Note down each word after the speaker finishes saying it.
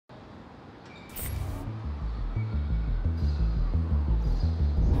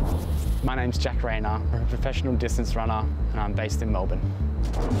My name's Jack Rayner. I'm a professional distance runner and I'm based in Melbourne.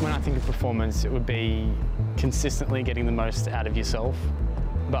 When I think of performance, it would be consistently getting the most out of yourself,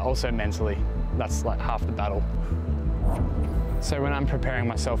 but also mentally. That's like half the battle. So when I'm preparing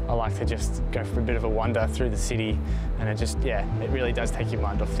myself, I like to just go for a bit of a wander through the city, and it really does take your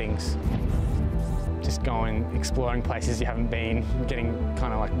mind off things. Just going, exploring places you haven't been, getting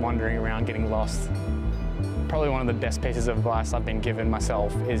kind of like wandering around, getting lost. Probably one of the best pieces of advice I've been given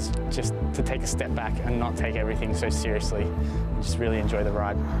myself is just to take a step back and not take everything so seriously, and just really enjoy the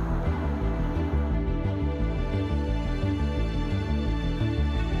ride.